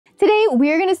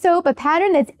we're gonna sew up a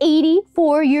pattern that's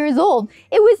 84 years old.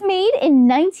 It was made in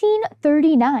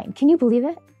 1939. Can you believe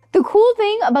it? The cool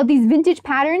thing about these vintage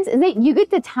patterns is that you get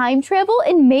to time travel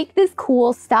and make this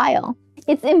cool style.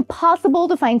 It's impossible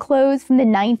to find clothes from the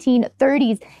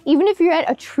 1930s. Even if you're at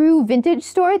a true vintage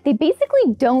store, they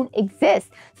basically don't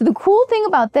exist. So the cool thing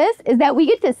about this is that we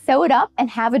get to sew it up and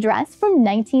have a dress from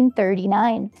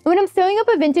 1939. When I'm sewing up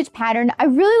a vintage pattern, I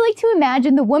really like to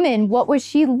imagine the woman. What was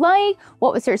she like?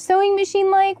 What was her sewing machine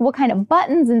like? What kind of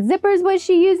buttons and zippers was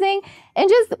she using? And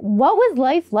just what was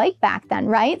life like back then,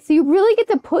 right? So you really get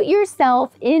to put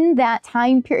yourself in that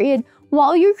time period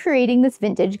while you're creating this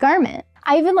vintage garment.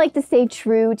 I even like to stay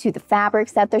true to the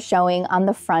fabrics that they're showing on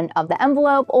the front of the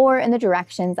envelope or in the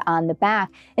directions on the back.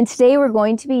 And today we're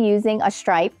going to be using a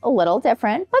stripe, a little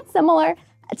different, but similar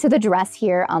to the dress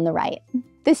here on the right.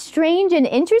 The strange and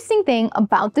interesting thing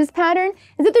about this pattern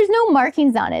is that there's no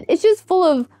markings on it. It's just full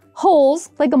of holes,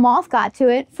 like a moth got to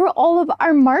it, for all of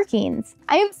our markings.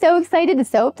 I am so excited to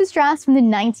sew up this dress from the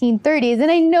 1930s, and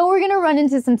I know we're gonna run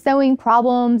into some sewing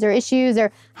problems or issues,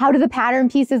 or how do the pattern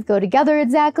pieces go together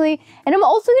exactly. And I'm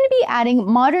also gonna be adding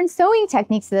modern sewing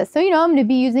techniques to this. So, I'm gonna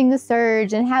be using the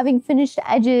serge and having finished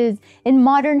edges and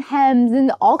modern hems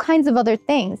and all kinds of other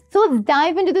things. So let's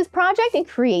dive into this project and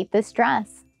create this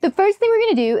dress. The first thing we're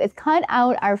gonna do is cut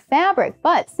out our fabric,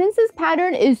 but since this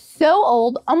pattern is so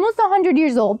old, almost 100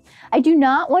 years old, I do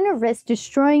not wanna risk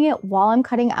destroying it while I'm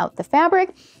cutting out the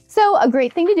fabric. So a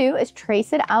great thing to do is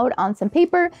trace it out on some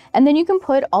paper, and then you can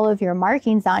put all of your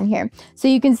markings on here. So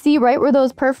you can see right where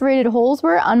those perforated holes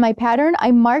were on my pattern,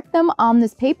 I marked them on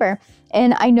this paper.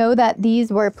 And I know that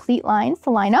these were pleat lines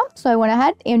to line up, so I went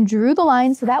ahead and drew the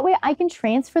lines so that way I can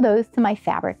transfer those to my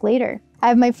fabric later. I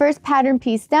have my first pattern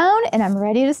piece down and I'm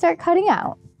ready to start cutting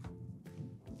out.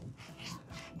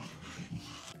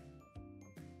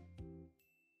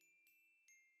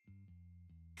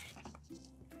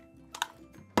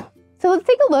 So let's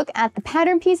take a look at the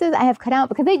pattern pieces I have cut out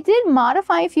because I did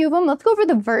modify a few of them. Let's go over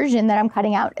the version that I'm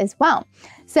cutting out as well.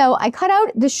 So I cut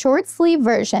out the short sleeve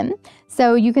version.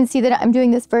 So you can see that I'm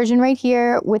doing this version right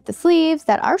here with the sleeves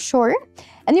that are short.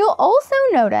 And you'll also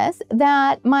notice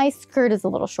that my skirt is a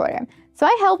little shorter. So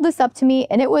I held this up to me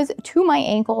and it was to my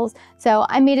ankles. So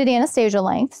I made it Anastasia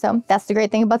length. So that's the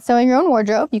great thing about sewing your own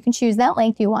wardrobe. You can choose that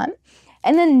length you want.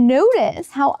 And then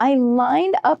notice how I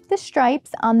lined up the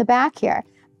stripes on the back here.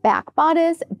 Back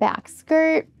bodice, back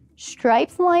skirt,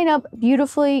 stripes line up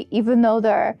beautifully, even though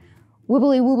they're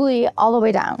wibbly all the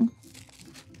way down.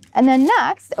 And then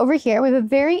next, over here, we have a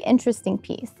very interesting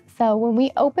piece. So when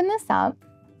we open this up,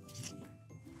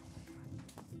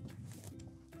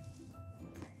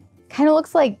 kind of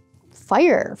looks like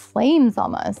fire, flames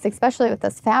almost, especially with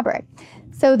this fabric.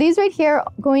 So these right here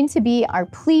are going to be our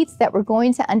pleats that we're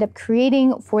going to end up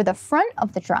creating for the front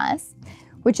of the dress,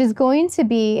 which is going to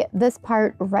be this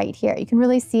part right here. You can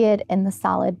really see it in the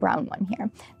solid brown one here.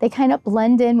 They kind of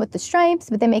blend in with the stripes,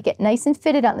 but they make it nice and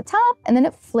fitted on the top, and then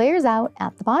it flares out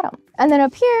at the bottom. And then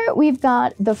up here, we've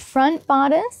got the front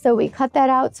bodice. So we cut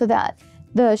that out so that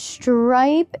the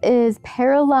stripe is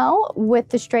parallel with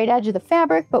the straight edge of the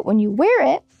fabric, but when you wear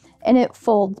it and it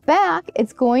folds back,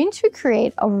 it's going to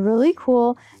create a really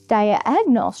cool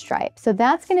diagonal stripe. So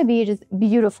that's gonna be just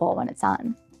beautiful when it's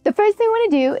on. The first thing we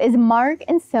want to do is mark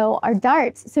and sew our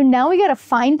darts. So now we got to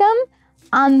find them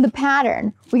on the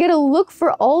pattern. We got to look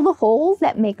for all the holes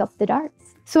that make up the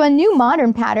darts. So on new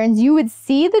modern patterns, you would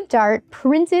see the dart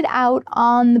printed out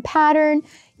on the pattern.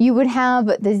 You would have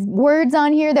the words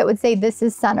on here that would say this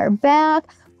is center back,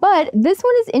 but this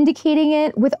one is indicating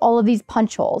it with all of these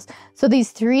punch holes. So these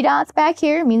 3 dots back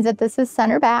here means that this is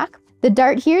center back. The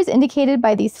dart here is indicated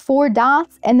by these 4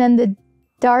 dots, and then the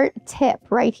dart tip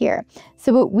right here.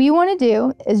 So what we want to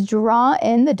do is draw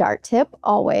in the dart tip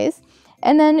always,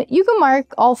 and then you can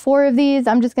mark all 4 of these.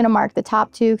 I'm just going to mark the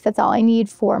top 2 because that's all I need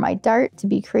for my dart to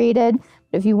be created.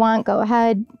 But if you want, go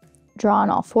ahead, draw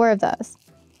in all 4 of those.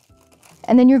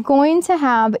 And then you're going to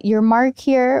have your mark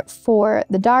here for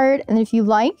the dart, and if you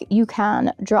like, you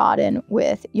can draw it in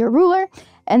with your ruler,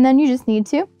 and then you just need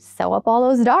to sew up all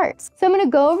those darts. So I'm going to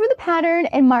go over the pattern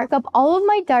and mark up all of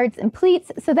my darts and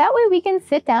pleats so that way we can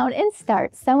sit down and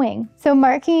start sewing. So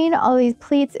marking all these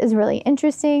pleats is really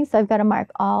interesting. So I've got to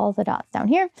mark all the dots down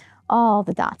here, all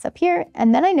the dots up here,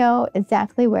 and then I know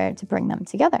exactly where to bring them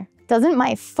together. Doesn't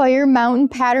my Fire Mountain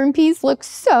pattern piece look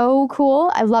so cool?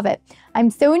 I love it. I'm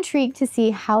so intrigued to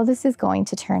see how this is going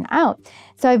to turn out.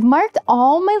 So I've marked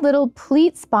all my little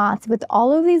pleat spots with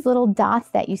all of these little dots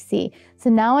that you see. So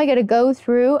now I got to go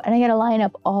through and I got to line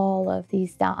up all of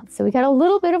these dots. So we got a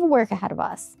little bit of work ahead of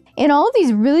us. And all of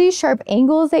these really sharp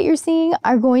angles that you're seeing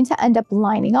are going to end up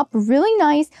lining up really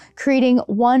nice, creating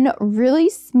one really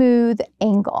smooth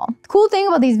angle. The cool thing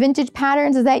about these vintage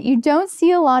patterns is that you don't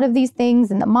see a lot of these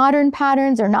things in the modern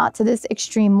patterns, or not to this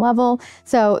extreme level.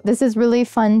 So this is really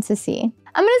fun to see.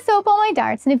 I'm gonna sew up all my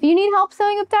darts, and if you need help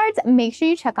sewing up darts, make sure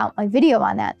you check out my video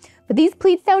on that. But these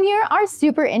pleats down here are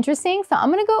super interesting, so I'm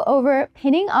gonna go over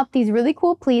pinning up these really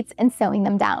cool pleats and sewing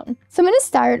them down. So I'm gonna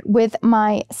start with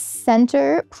my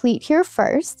center pleat here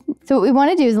first. So what we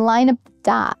wanna do is line up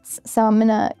dots. So I'm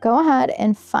gonna go ahead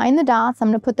and find the dots. I'm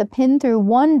gonna put the pin through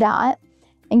one dot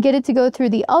and get it to go through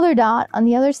the other dot on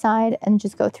the other side and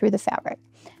just go through the fabric.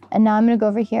 And now I'm gonna go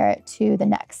over here to the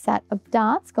next set of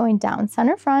dots, going down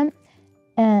center front,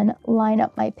 and line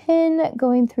up my pin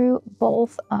going through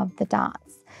both of the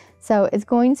dots. So it's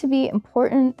going to be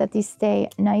important that these stay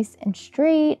nice and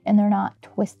straight and they're not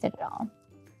twisted at all.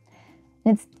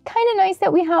 And it's kind of nice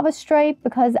that we have a stripe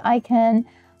because I can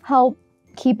help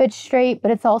keep it straight,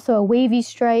 but it's also a wavy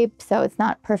stripe, so it's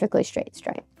not perfectly straight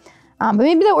stripe. But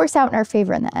maybe that works out in our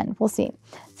favor in the end, we'll see.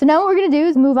 So now what we're gonna do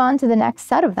is move on to the next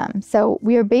set of them. So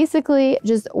we are basically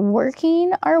just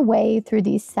working our way through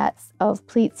these sets of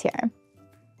pleats here.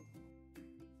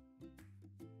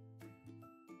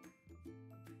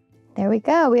 There we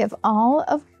go, we have all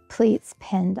of pleats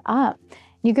pinned up.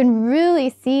 You can really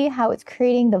see how it's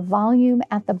creating the volume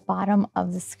at the bottom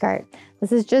of the skirt.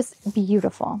 This is just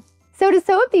beautiful. So to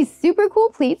sew up these super cool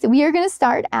pleats, we are gonna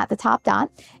start at the top dot,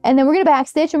 and then we're gonna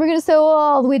backstitch, and we're gonna sew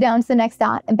all the way down to the next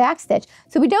dot and backstitch.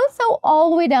 So we don't sew all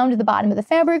the way down to the bottom of the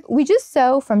fabric, we just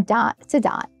sew from dot to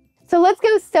dot. So let's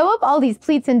go sew up all these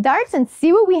pleats and darts and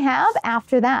see what we have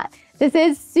after that. This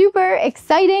is super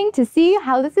exciting to see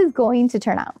how this is going to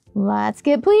turn out. Let's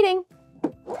get pleating.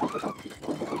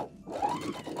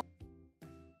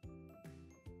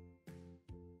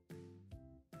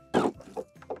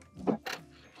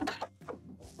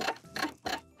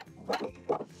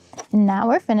 Now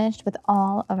we're finished with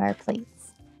all of our pleats.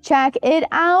 Check it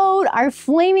out, our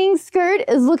flaming skirt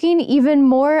is looking even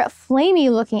more flamey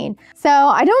looking. So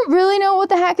I don't really know what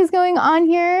the heck is going on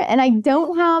here, and I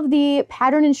don't have the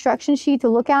pattern instruction sheet to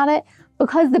look at it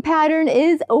because the pattern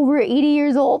is over 80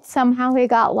 years old. Somehow it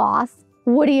got lost.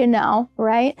 What do you know,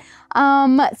 right?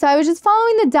 So I was just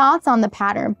following the dots on the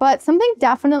pattern, but something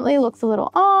definitely looks a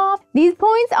little off. These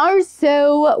points are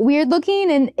so weird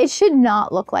looking, and it should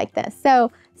not look like this.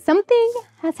 So something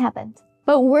has happened.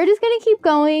 But we're just gonna keep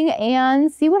going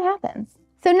and see what happens.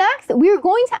 So next, we're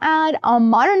going to add a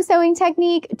modern sewing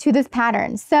technique to this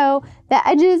pattern. So the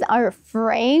edges are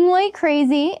fraying like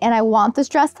crazy, and I want this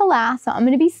dress to last, so I'm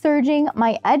gonna be serging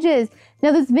my edges.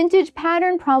 Now this vintage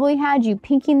pattern probably had you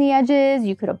pinking the edges,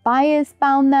 you could have bias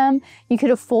bound them, you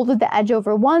could have folded the edge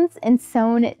over once and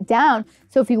sewn it down.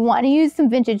 So if you want to use some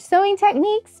vintage sewing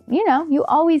techniques, you know, you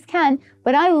always can,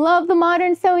 but I love the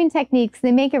modern sewing techniques.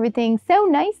 They make everything so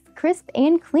nice, crisp,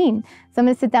 and clean. So I'm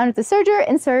gonna sit down at the serger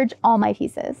and serge all my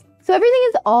pieces. So everything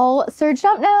is all serged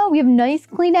up now. We have nice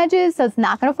clean edges, so it's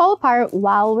not gonna fall apart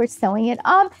while we're sewing it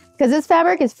up because this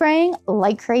fabric is fraying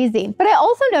like crazy. But I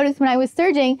also noticed when I was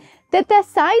serging that the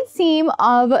side seam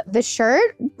of the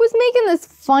shirt was making this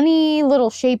funny little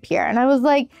shape here. And I was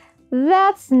like,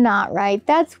 that's not right,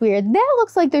 that's weird. That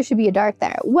looks like there should be a dart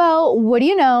there. Well, what do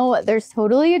you know? There's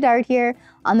totally a dart here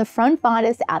on the front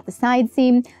bodice at the side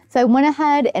seam. So I went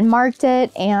ahead and marked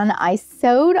it, and I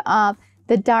sewed up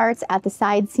the darts at the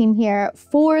side seam here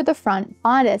for the front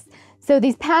bodice. So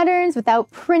these patterns without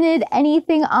printed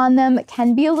anything on them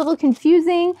can be a little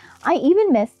confusing. I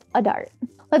even missed a dart.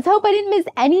 Let's hope I didn't miss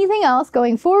anything else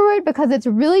going forward, because it's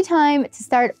really time to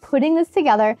start putting this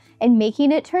together and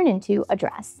making it turn into a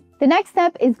dress. The next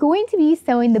step is going to be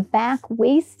sewing the back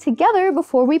waist together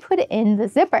before we put in the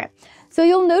zipper. So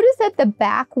you'll notice that the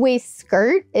back waist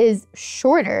skirt is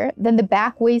shorter than the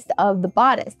back waist of the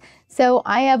bodice. So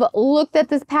I have looked at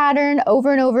this pattern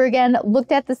over and over again,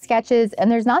 looked at the sketches,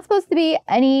 and there's not supposed to be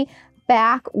any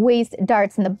back waist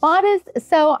darts in the bodice.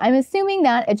 So I'm assuming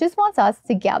that it just wants us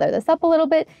to gather this up a little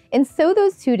bit and sew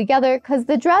those two together, because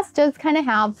the dress does kind of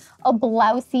have a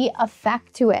blousey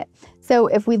effect to it. So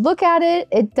if we look at it,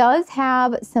 it does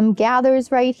have some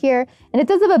gathers right here, and it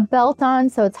does have a belt on,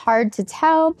 so it's hard to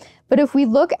tell. But if we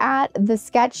look at the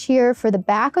sketch here for the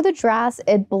back of the dress,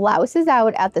 it blouses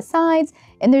out at the sides,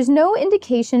 and there's no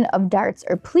indication of darts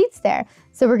or pleats there.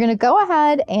 So we're gonna go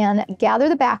ahead and gather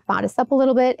the back bodice up a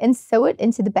little bit and sew it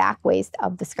into the back waist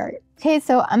of the skirt. Okay,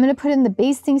 so I'm gonna put in the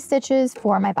basting stitches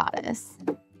for my bodice.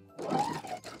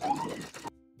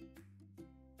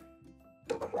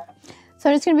 So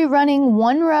I'm just gonna be running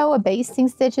one row of basting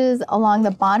stitches along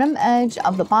the bottom edge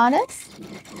of the bodice.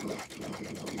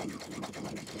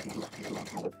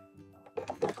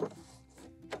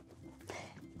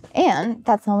 And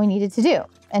that's all we needed to do.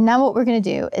 And now what we're gonna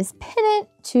do is pin it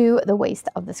to the waist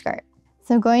of the skirt.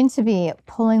 So I'm going to be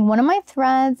pulling one of my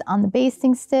threads on the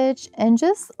basting stitch and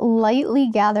just lightly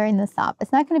gathering this up.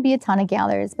 It's not gonna be a ton of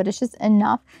gathers, but it's just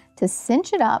enough to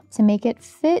cinch it up to make it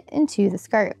fit into the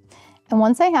skirt. And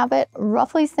once I have it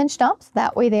roughly cinched up, so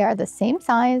that way they are the same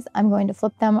size, I'm going to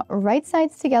flip them right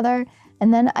sides together,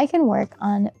 and then I can work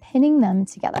on pinning them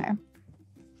together.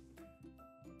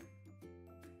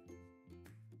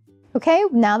 Okay,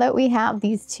 now that we have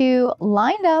these two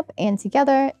lined up and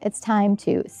together, it's time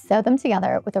to sew them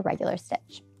together with a regular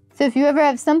stitch. So if you ever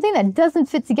have something that doesn't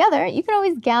fit together, you can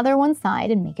always gather one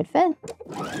side and make it fit.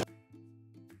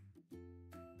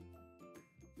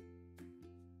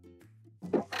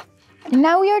 And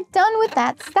now we are done with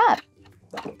that step.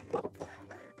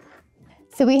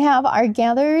 So we have our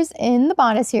gathers in the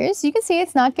bodice here. So you can see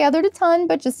it's not gathered a ton,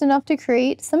 but just enough to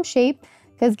create some shape,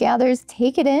 because gathers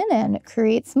take it in and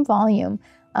create some volume.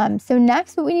 So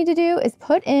next what we need to do is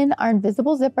put in our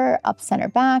invisible zipper up center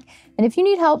back. And if you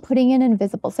need help putting an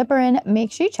invisible zipper in,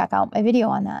 make sure you check out my video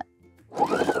on that.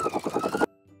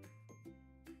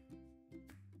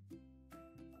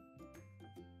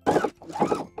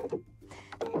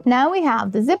 Now we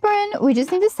have the zipper in, we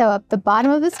just need to sew up the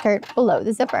bottom of the skirt below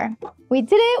the zipper. We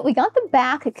did it, we got the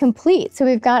back complete. So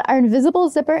we've got our invisible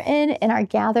zipper in and our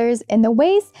gathers in the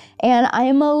waist, and I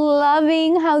am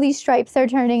loving how these stripes are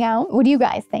turning out. What do you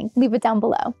guys think? Leave it down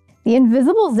below. The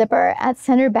invisible zipper at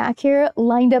center back here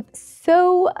lined up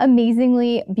so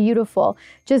amazingly beautiful.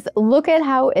 Just look at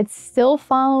how it's still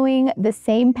following the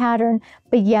same pattern,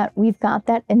 but yet we've got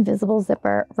that invisible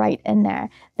zipper right in there.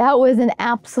 That was an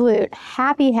absolute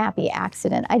happy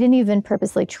accident. I didn't even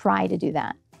purposely try to do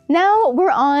that. Now we're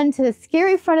on to the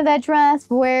scary front of that dress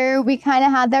where we kind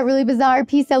of had that really bizarre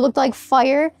piece that looked like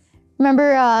fire.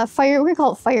 Remember fire, we're gonna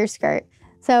call it fire skirt.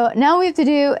 So now what we have to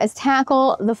do is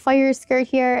tackle the fire skirt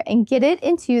here and get it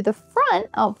into the front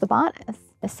of the bodice.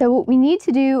 So what we need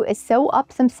to do is sew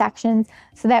up some sections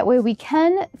so that way we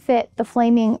can fit the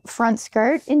flaming front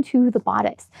skirt into the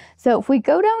bodice. So if we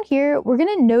go down here, we're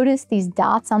gonna notice these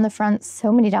dots on the front.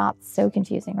 So many dots, so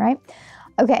confusing, right?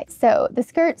 Okay, so the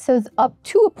skirt sews up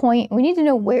to a point. We need to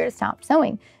know where to stop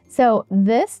sewing. So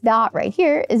this dot right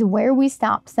here is where we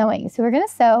stop sewing. So we're gonna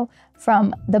sew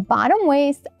from the bottom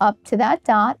waist up to that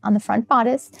dot on the front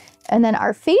bodice, and then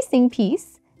our facing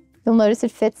piece, you'll notice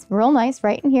it fits real nice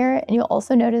right in here, and you'll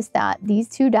also notice that these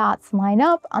two dots line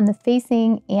up on the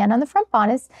facing and on the front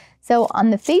bodice. So on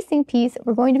the facing piece,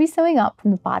 we're going to be sewing up from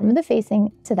the bottom of the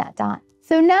facing to that dot.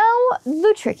 So now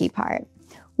the tricky part.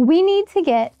 We need to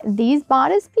get these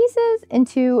bodice pieces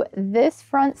into this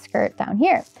front skirt down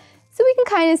here. So we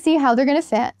can kind of see how they're gonna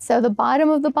fit. So the bottom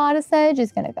of the bodice edge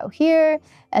is gonna go here,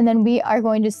 and then we are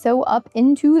going to sew up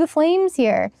into the flames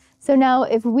here. So now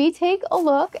if we take a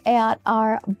look at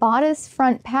our bodice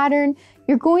front pattern,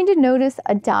 you're going to notice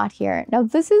a dot here. Now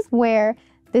this is where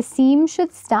the seam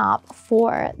should stop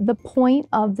for the point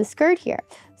of the skirt here.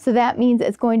 So that means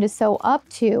it's going to sew up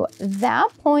to that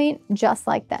point just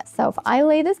like this. So if I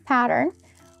lay this pattern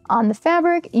on the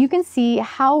fabric, you can see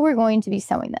how we're going to be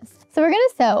sewing this. So we're gonna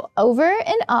sew over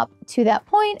and up to that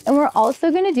point, and we're also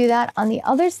gonna do that on the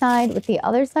other side with the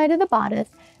other side of the bodice,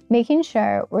 making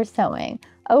sure we're sewing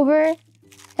over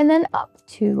and then up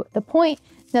to the point.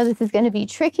 Now this is gonna be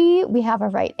tricky. We have a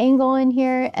right angle in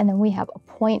here, and then we have a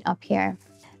point up here.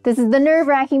 This is the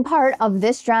nerve-wracking part of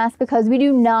this dress because we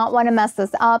do not want to mess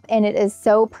this up, and it is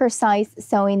so precise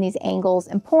sewing these angles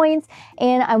and points,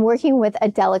 and I'm working with a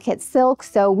delicate silk,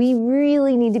 so we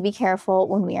really need to be careful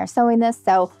when we are sewing this,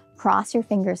 so cross your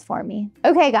fingers for me.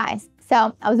 Okay guys,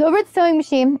 so I was over at the sewing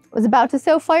machine, was about to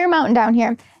sew Fire Mountain down here,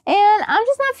 and I'm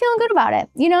just not feeling good about it.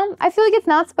 You know, I feel like it's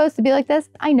not supposed to be like this.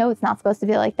 I know it's not supposed to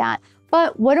be like that,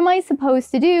 but what am I supposed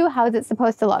to do? How is it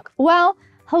supposed to look? Well,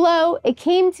 hello, it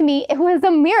came to me. It was a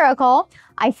miracle.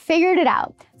 I figured it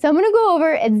out. So I'm gonna go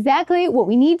over exactly what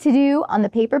we need to do on the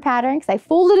paper pattern because I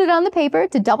folded it on the paper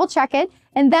to double check it,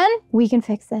 and then we can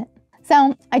fix it.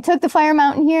 So I took the Fire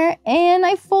Mountain here and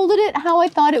I folded it how I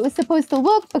thought it was supposed to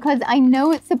look because I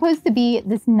know it's supposed to be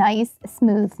this nice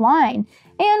smooth line.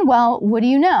 And well, what do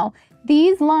you know?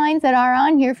 These lines that are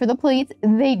on here for the pleats,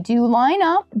 they do line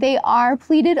up. They are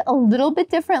pleated a little bit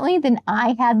differently than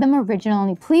I had them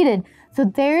originally pleated. So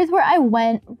there's where I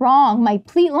went wrong. My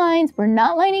pleat lines were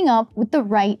not lining up with the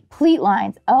right pleat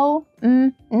lines. Oh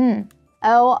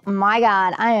my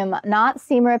God, I am not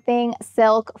seam ripping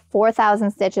silk 4,000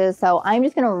 stitches. So I'm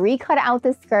just gonna recut out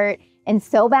this skirt and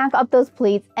sew back up those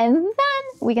pleats, and then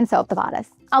we can sew up the bodice.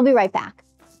 I'll be right back.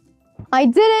 I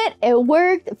did it. It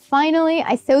worked. Finally,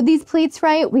 I sewed these pleats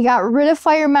right. We got rid of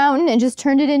Fire Mountain and just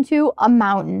turned it into a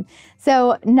mountain.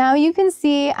 So now you can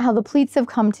see how the pleats have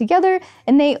come together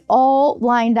and they all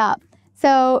lined up.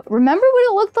 So remember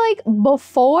what it looked like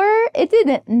before? It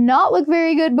did not look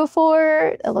very good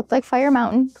before. It looked like Fire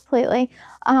Mountain completely.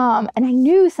 And I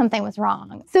knew something was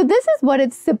wrong. So this is what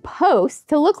it's supposed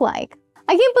to look like.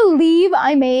 I can't believe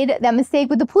I made that mistake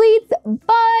with the pleats,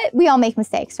 but we all make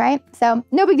mistakes, right? So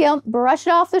no big deal, brush it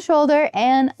off the shoulder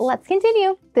and let's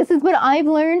continue. This is what I've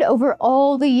learned over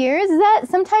all the years, is that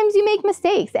sometimes you make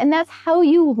mistakes and that's how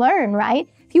you learn, right?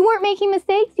 If you weren't making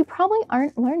mistakes, you probably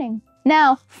aren't learning.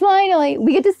 Now, finally,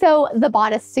 we get to sew the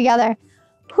bodice together.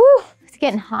 Whew, it's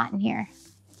getting hot in here.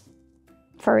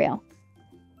 For real.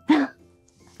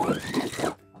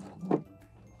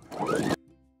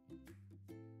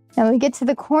 Now when we get to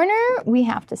the corner, we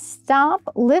have to stop,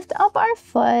 lift up our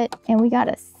foot, and we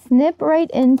gotta snip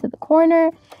right into the corner,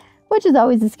 which is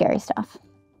always the scary stuff.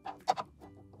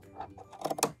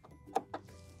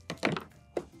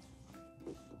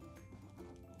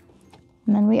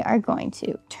 And then we are going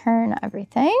to turn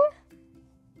everything.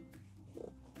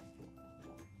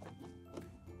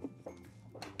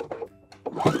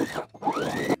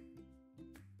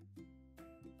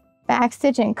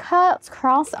 Backstitch and cut,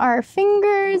 cross our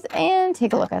fingers, and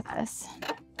take a look at this.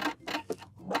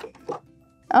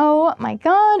 Oh my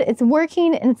God, it's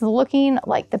working and it's looking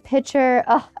like the picture.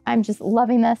 Oh, I'm just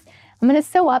loving this. I'm gonna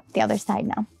sew up the other side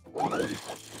now.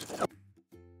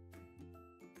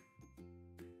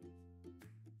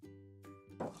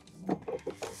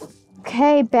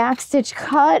 Okay, backstitch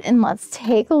cut, and let's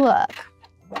take a look.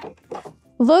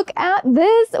 Look at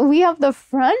this. We have the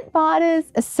front bodice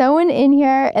sewn in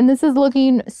here, and this is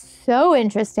looking so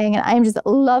interesting. And I'm just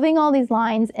loving all these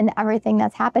lines and everything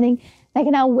that's happening. I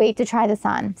cannot wait to try this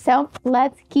on. So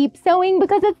let's keep sewing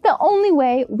because it's the only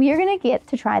way we are gonna get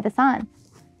to try this on.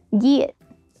 Get.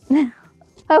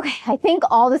 Okay, I think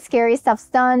all the scary stuff's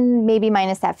done, maybe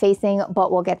minus that facing,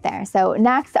 but we'll get there. So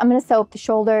next, I'm gonna sew up the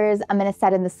shoulders, I'm gonna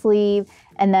set in the sleeve,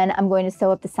 and then I'm going to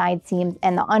sew up the side seams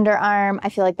and the underarm. I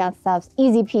feel like that stuff's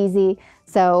easy peasy.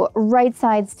 So right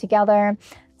sides together.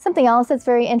 Something else that's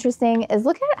very interesting is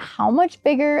look at how much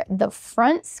bigger the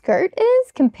front skirt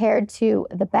is compared to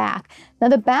the back. Now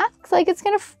the back looks like it's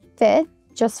gonna fit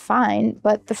just fine,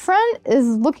 but the front is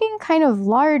looking kind of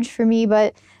large for me,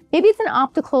 but maybe it's an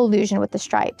optical illusion with the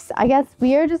stripes. I guess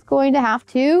we are just going to have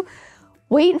to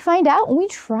wait and find out when we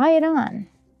try it on.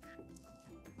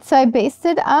 So I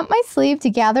basted up my sleeve to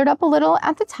gather it up a little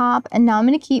at the top, and now I'm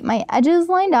gonna keep my edges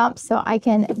lined up so I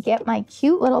can get my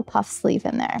cute little puff sleeve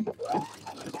in there.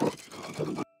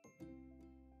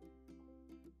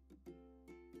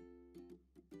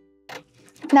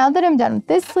 Now that I'm done with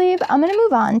this sleeve, I'm gonna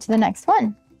move on to the next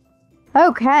one.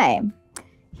 Okay,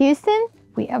 Houston,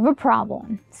 we have a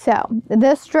problem. So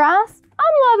this dress,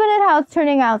 I'm loving it how it's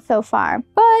turning out so far,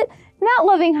 but not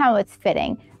loving how it's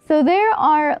fitting. So there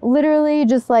are literally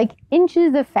just like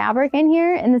inches of fabric in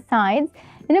here in the sides.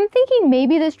 And I'm thinking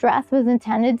maybe this dress was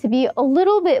intended to be a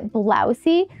little bit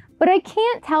blousy, but I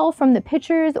can't tell from the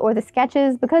pictures or the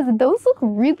sketches because those look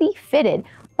really fitted.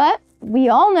 But we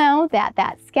all know that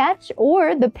that sketch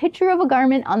or the picture of a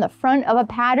garment on the front of a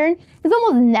pattern is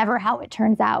almost never how it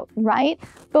turns out, right?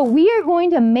 But we are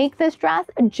going to make this dress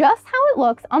just how it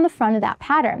looks on the front of that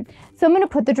pattern. So I'm gonna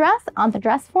put the dress on the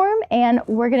dress form and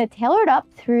we're gonna tailor it up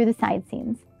through the side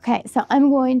seams. Okay, so I'm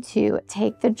going to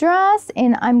take the dress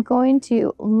and I'm going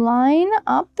to line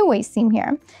up the waist seam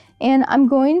here and I'm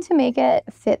going to make it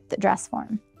fit the dress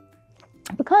form.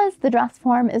 Because the dress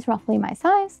form is roughly my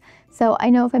size, so I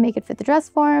know if I make it fit the dress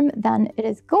form, then it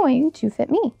is going to fit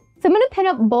me. So I'm gonna pin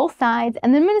up both sides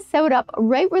and then I'm gonna sew it up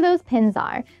right where those pins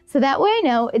are. So that way I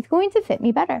know it's going to fit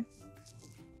me better.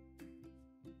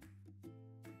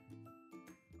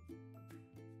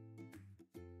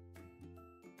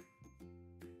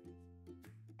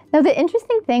 Now the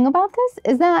interesting thing about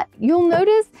this is that you'll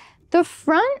notice the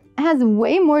front has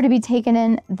way more to be taken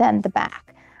in than the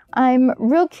back. I'm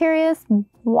real curious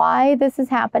why this is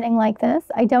happening like this.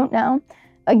 I don't know.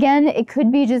 Again, it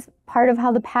could be just part of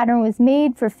how the pattern was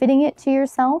made for fitting it to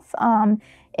yourself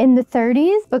in the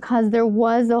 30s, because there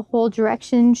was a whole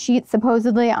direction sheet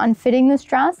supposedly on fitting this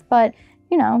dress, but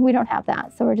you know, we don't have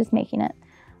that, so we're just making it.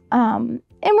 And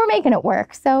we're making it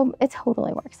work, so it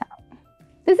totally works out.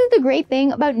 This is the great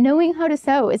thing about knowing how to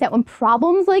sew, is that when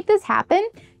problems like this happen,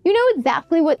 you know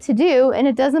exactly what to do and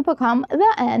it doesn't become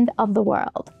the end of the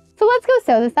world. So let's go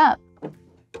sew this up.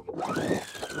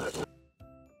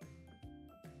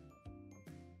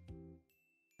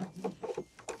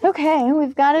 Okay,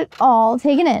 we've got it all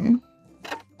taken in.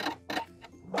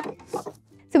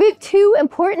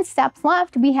 important steps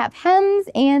left. We have hems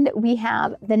and we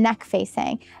have the neck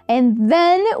facing. And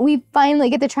then we finally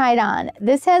get to try it on.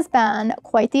 This has been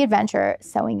quite the adventure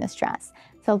sewing this dress.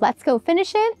 So let's go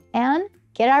finish it and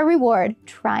get our reward,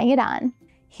 trying it on.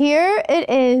 Here it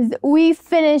is, we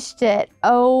finished it.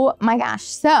 Oh my gosh.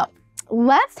 So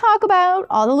let's talk about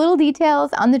all the little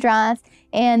details on the dress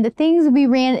and the things we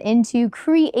ran into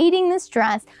creating this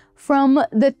dress from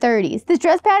the 30s. This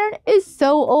dress pattern is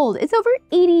so old. It's over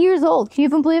 80 years old. Can you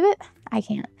even believe it? I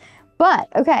can't. But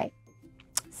okay,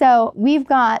 so we've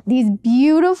got these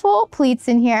beautiful pleats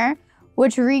in here,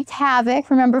 which wreaked havoc.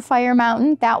 Remember Fire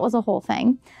Mountain? That was a whole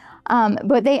thing.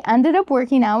 But they ended up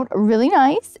working out really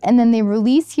nice. And then they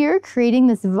release here, creating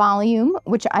this volume,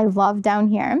 which I love down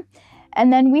here.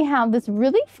 And then we have this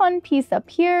really fun piece up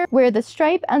here where the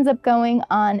stripe ends up going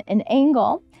on an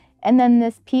angle. And then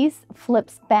this piece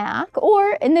flips back,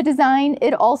 or in the design,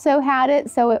 it also had it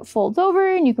so it folds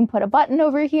over and you can put a button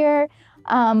over here.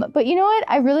 But you know what?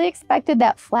 I really expected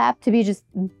that flap to be just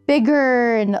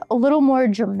bigger and a little more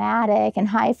dramatic and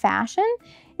high fashion,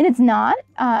 and it's not.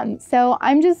 So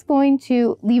I'm just going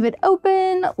to leave it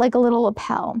open like a little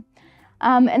lapel.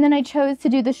 And then I chose to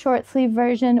do the short sleeve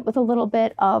version with a little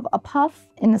bit of a puff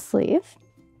in the sleeve.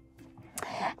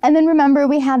 And then remember,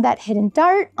 we had that hidden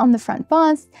dart on the front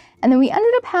bust, and then we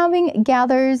ended up having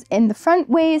gathers in the front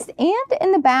waist and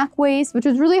in the back waist, which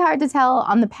was really hard to tell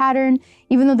on the pattern,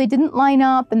 even though they didn't line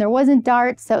up and there wasn't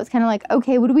darts. So it's kind of like,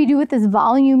 okay, what do we do with this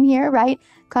volume here, right?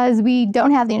 Because we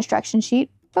don't have the instruction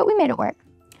sheet, but we made it work.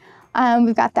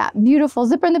 We've got that beautiful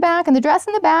zipper in the back, and the dress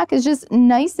in the back is just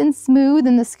nice and smooth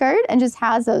in the skirt and just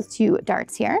has those two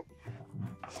darts here.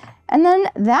 And then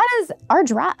that is our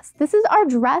dress. This is our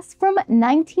dress from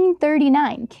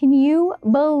 1939. Can you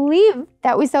believe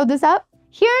that we sewed this up?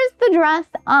 Here's the dress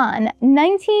on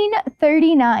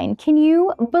 1939. Can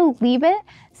you believe it?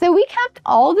 So we kept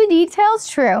all the details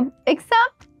true,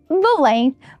 except the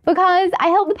length, because I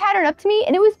held the pattern up to me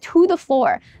and it was to the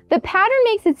floor. The pattern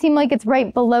makes it seem like it's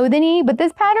right below the knee, but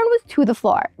this pattern was to the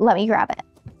floor. Let me grab it.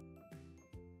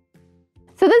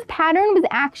 So this pattern was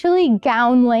actually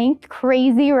gown length,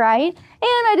 crazy, right? And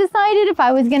I decided if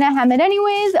I was gonna hem it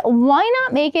anyways, why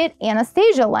not make it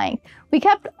Anastasia length? We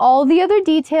kept all the other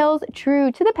details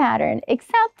true to the pattern,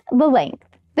 except the length.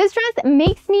 This dress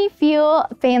makes me feel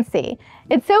fancy.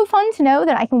 It's so fun to know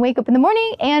that I can wake up in the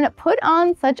morning and put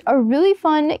on such a really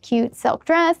fun, cute silk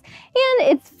dress. And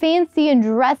it's fancy and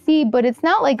dressy, but it's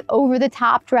not like over the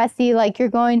top dressy like you're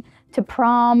going to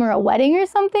prom or a wedding or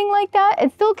something like that.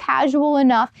 It's still casual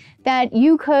enough that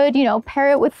you could,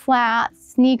 pair it with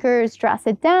flats, sneakers, dress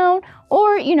it down,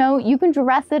 or, you can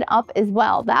dress it up as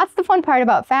well. That's the fun part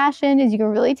about fashion, is you can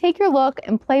really take your look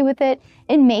and play with it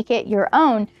and make it your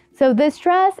own. So this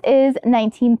dress is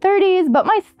 1930s, but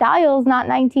my style's not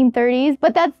 1930s,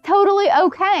 but that's totally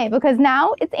okay because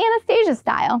now it's Anastasia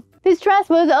style. This dress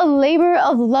was a labor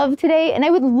of love today, and I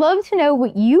would love to know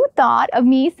what you thought of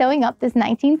me sewing up this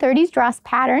 1930s dress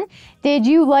pattern. Did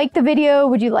you like the video?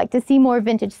 Would you like to see more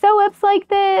vintage sew-ups like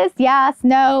this? Yes,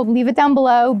 no, leave it down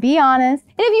below, be honest.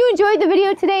 And if you enjoyed the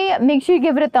video today, make sure you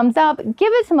give it a thumbs up,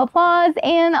 give it some applause,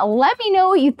 and let me know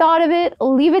what you thought of it.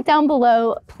 Leave it down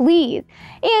below, please.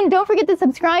 And don't forget to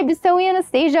subscribe to Sew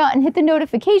Anastasia and hit the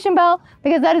notification bell,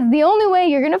 because that is the only way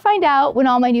you're gonna find out when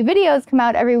all my new videos come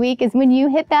out every week, is when you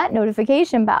hit that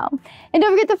notification bell. And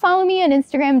don't forget to follow me on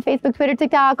Instagram, Facebook, Twitter,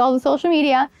 TikTok, all the social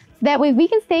media. That way we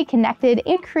can stay connected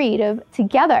and creative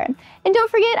together. And don't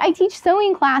forget, I teach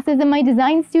sewing classes in my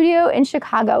design studio in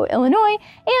Chicago, Illinois, and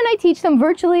I teach them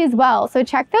virtually as well. So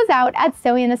check those out at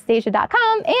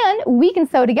sewanastasia.com, and we can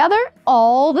sew together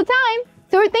all the time.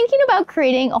 So we're thinking about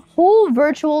creating a whole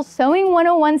virtual Sewing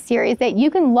 101 series that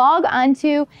you can log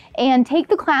onto and take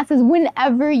the classes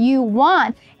whenever you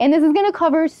want. And this is gonna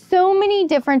cover so many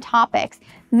different topics: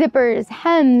 zippers,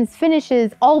 hems,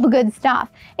 finishes, all the good stuff.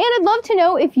 And I'd love to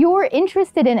know if you're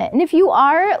interested in it. And if you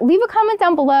are, leave a comment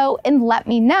down below and let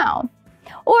me know.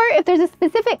 Or if there's a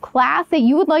specific class that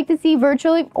you would like to see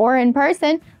virtually or in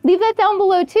person, leave that down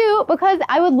below too, because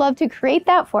I would love to create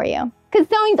that for you. Because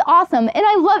sewing's awesome and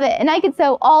I love it, and I could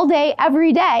sew all day,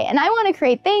 every day, and I want to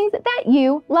create things that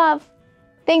you love.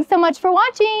 Thanks so much for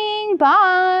watching.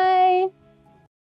 Bye.